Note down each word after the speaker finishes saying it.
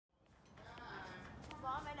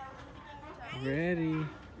Ready? It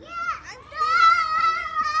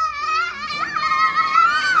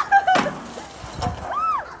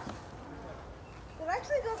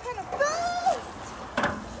actually goes kind of fast.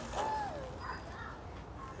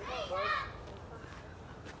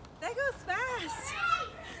 That goes fast.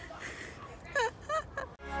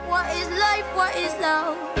 What is life? What is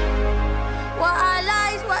love? What are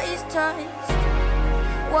lies? What is trust?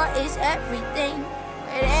 What is everything?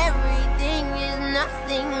 When everything is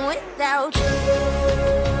nothing without you.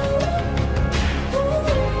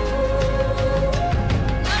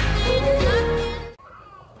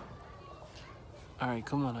 Alright,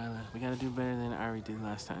 come on, Isla. We gotta do better than Ari did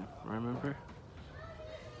last time. Remember?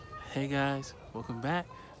 Hey guys, welcome back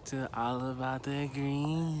to All About the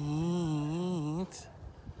Greens.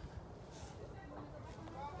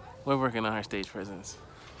 We're working on our stage presence.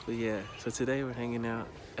 But yeah, so today we're hanging out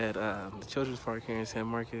at the Children's Park here in San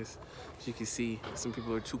Marcos. As you can see, some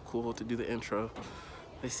people are too cool to do the intro.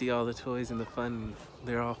 They see all the toys and the fun, and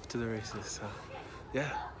they're off to the races. So yeah,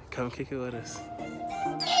 come kick it with us.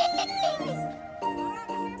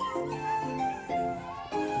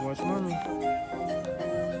 Watch mommy.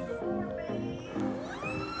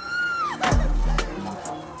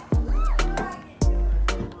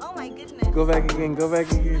 Oh my goodness. Go back again, go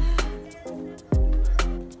back again.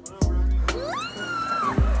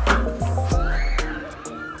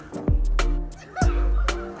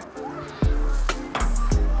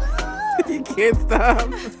 You can't stop.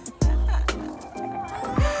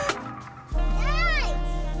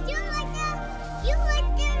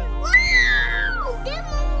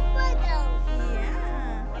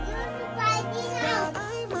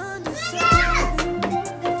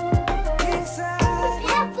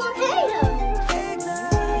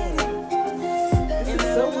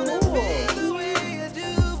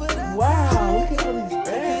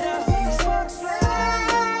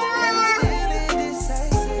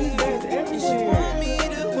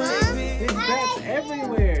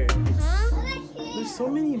 Everywhere. There's so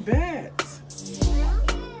many bats.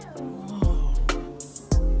 Whoa.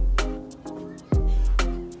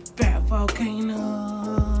 Bat volcano.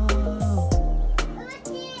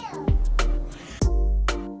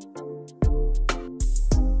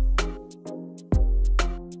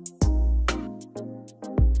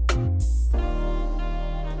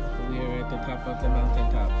 We are at the top of the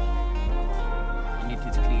mountaintop. And it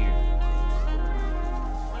is clear.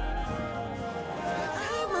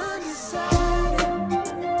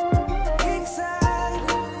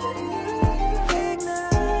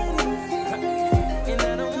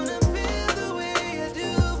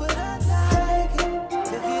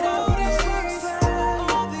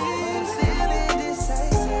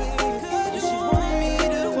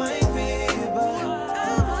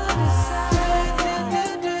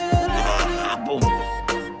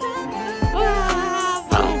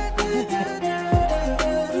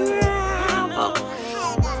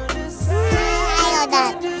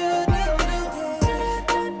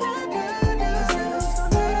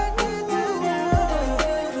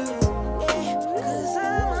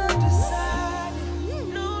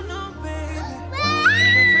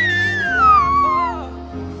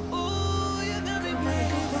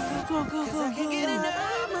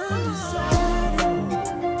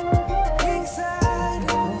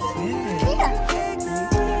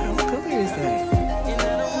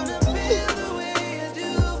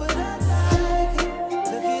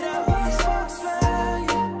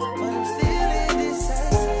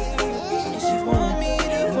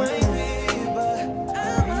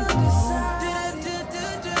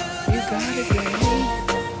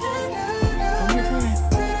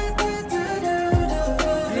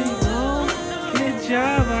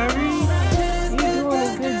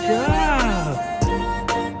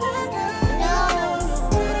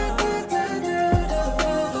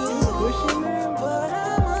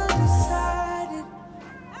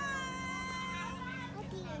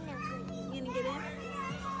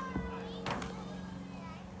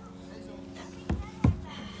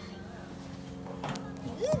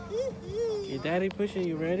 Your daddy pushing,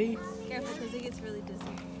 you ready? Careful, because it gets really dizzy.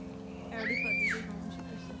 I already felt dizzy when she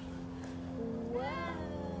pushed it.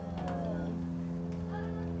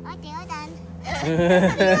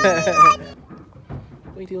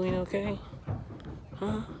 Whoa. We doing okay?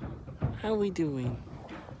 Huh? How we doing?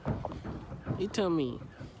 You tell me.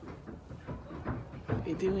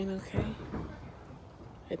 We doing okay?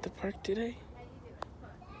 At the park today?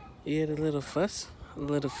 You had a little fuss? A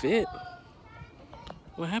little fit?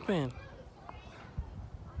 What happened?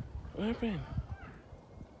 What happened?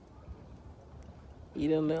 You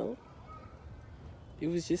don't know? It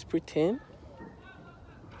was just pretend?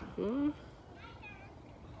 Hmm?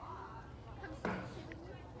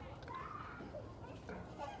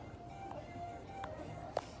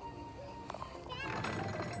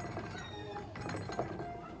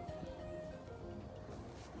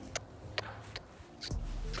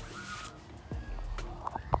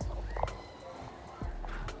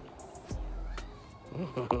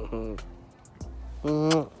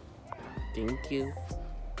 Thank you.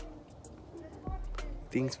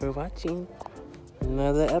 Thanks for watching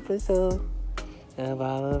another episode of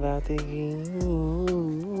All About the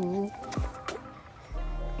Game.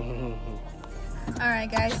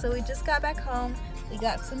 Alright guys, so we just got back home. We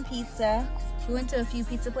got some pizza. We went to a few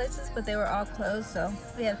pizza places, but they were all closed, so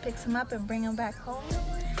we had to pick some up and bring them back home.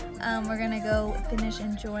 We're gonna go finish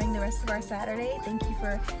enjoying the rest of our Saturday. Thank you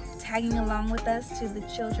for tagging along with us to the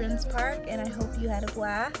children's park, and I hope you had a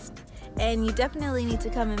blast. And you definitely need to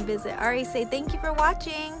come and visit. Ari, say thank you for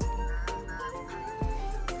watching.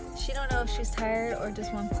 She don't know if she's tired or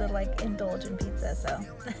just wants to like indulge in pizza, so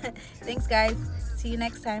thanks guys. See you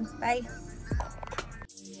next time. Bye.